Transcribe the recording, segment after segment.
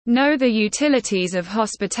know the utilities of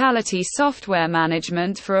hospitality software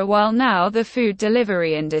management. For a while now, the food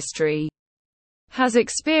delivery industry has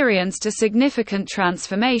experienced a significant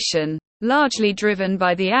transformation, largely driven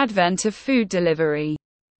by the advent of food delivery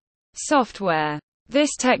software.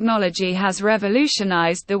 This technology has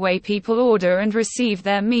revolutionized the way people order and receive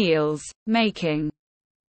their meals, making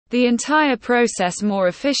the entire process more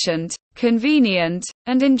efficient, convenient,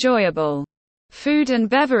 and enjoyable. Food and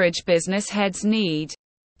beverage business heads need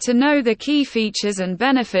to know the key features and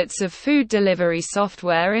benefits of food delivery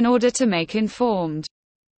software in order to make informed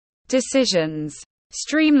decisions.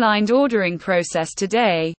 Streamlined ordering process.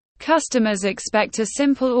 Today, customers expect a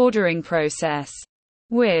simple ordering process.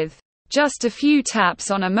 With just a few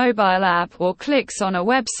taps on a mobile app or clicks on a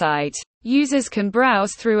website, users can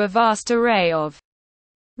browse through a vast array of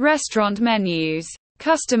restaurant menus,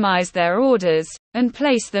 customize their orders, and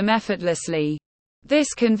place them effortlessly.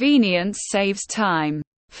 This convenience saves time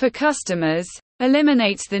for customers,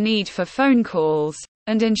 eliminates the need for phone calls,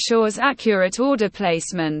 and ensures accurate order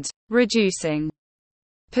placement, reducing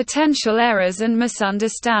potential errors and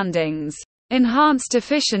misunderstandings. Enhanced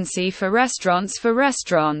efficiency for restaurants.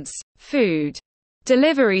 Food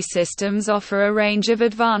delivery systems offer a range of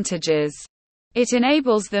advantages. It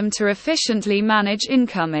enables them to efficiently manage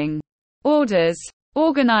incoming orders,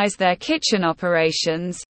 organize their kitchen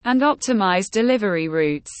operations, and optimize delivery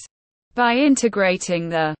routes. By integrating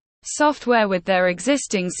the software with their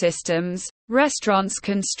existing systems, restaurants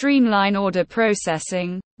can streamline order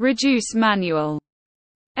processing, reduce manual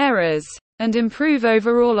errors, and improve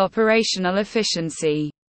overall operational efficiency.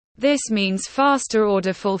 This means faster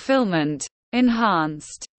order fulfillment,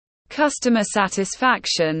 enhanced customer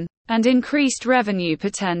satisfaction, and increased revenue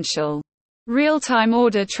potential. Real-time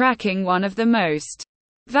order tracking. One of the most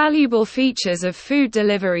valuable features of food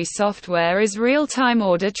delivery software is real-time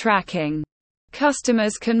order tracking.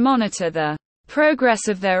 Customers can monitor the progress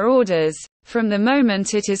of their orders, from the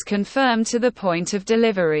moment it is confirmed to the point of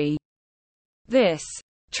delivery. This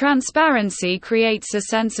transparency creates a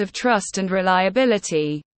sense of trust and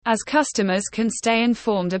reliability, as customers can stay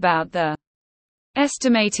informed about the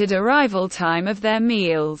estimated arrival time of their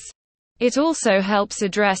meals. It also helps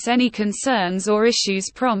address any concerns or issues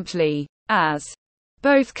promptly, as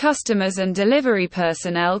both customers and delivery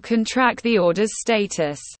personnel can track the order's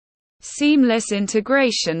status. Seamless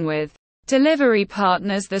integration with delivery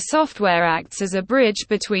partners. The software acts as a bridge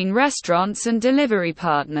between restaurants and delivery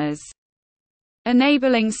partners,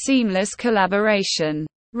 enabling seamless collaboration.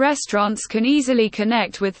 Restaurants can easily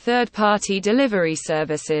connect with third-party delivery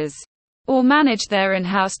services, or manage their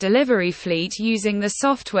in-house delivery fleet using the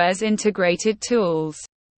software's integrated tools.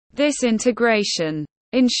 This integration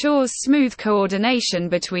ensures smooth coordination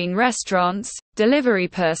between restaurants, delivery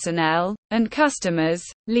personnel, and customers,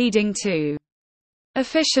 leading to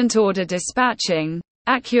efficient order dispatching,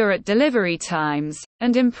 accurate delivery times,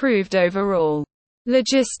 and improved overall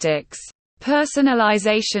logistics.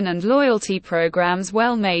 Personalization and loyalty programs.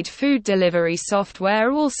 Well-made food delivery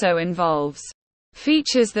software also involves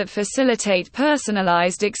features that facilitate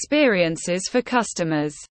personalized experiences for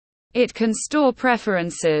customers. It can store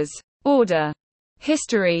preferences, order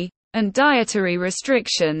history, and dietary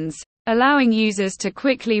restrictions, allowing users to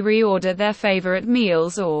quickly reorder their favorite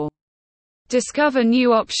meals or discover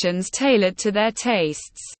new options tailored to their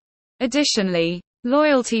tastes. Additionally,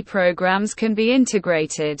 loyalty programs can be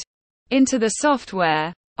integrated into the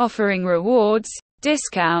software, offering rewards,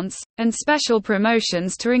 discounts, and special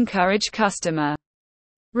promotions to encourage customer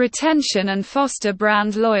retention and foster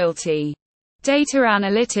brand loyalty. Data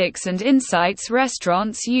analytics and insights.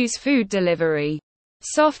 Restaurants use food delivery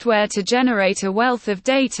software to generate a wealth of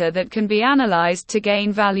data that can be analyzed to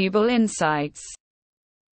gain valuable insights.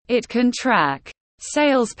 It can track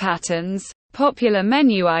sales patterns, popular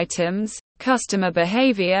menu items, customer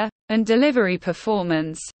behavior, and delivery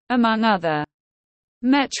performance, among other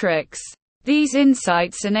metrics. These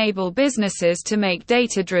insights enable businesses to make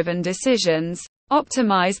data-driven decisions,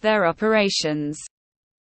 optimize their operations,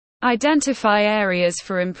 identify areas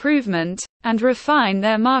for improvement, and refine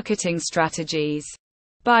their marketing strategies.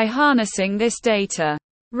 By harnessing this data,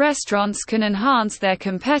 restaurants can enhance their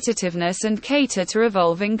competitiveness and cater to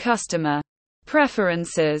evolving customer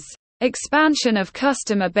preferences. Expansion of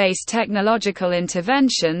customer-based technological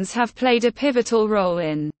interventions have played a pivotal role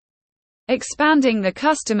in expanding the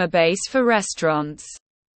customer base for restaurants.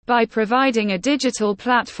 By providing a digital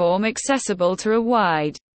platform accessible to a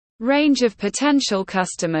wide range of potential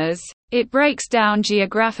customers, it breaks down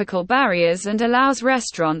geographical barriers and allows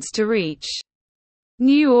restaurants to reach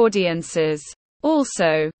new audiences.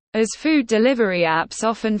 Also, as food delivery apps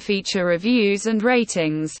often feature reviews and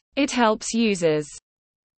ratings, it helps users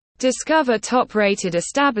discover top-rated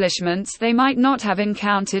establishments they might not have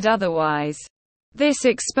encountered otherwise. This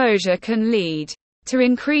exposure can lead to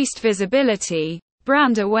increased visibility,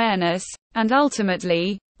 brand awareness, and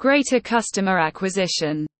ultimately, greater customer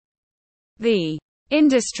acquisition. The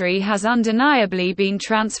industry has undeniably been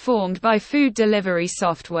transformed by food delivery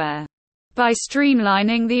software. By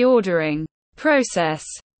streamlining the ordering process,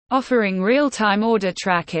 offering real-time order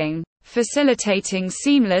tracking, facilitating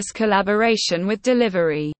seamless collaboration with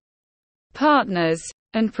delivery partners,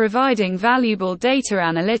 and providing valuable data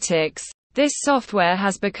analytics, this software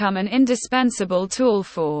has become an indispensable tool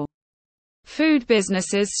for food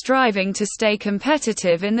businesses striving to stay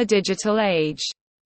competitive in the digital age.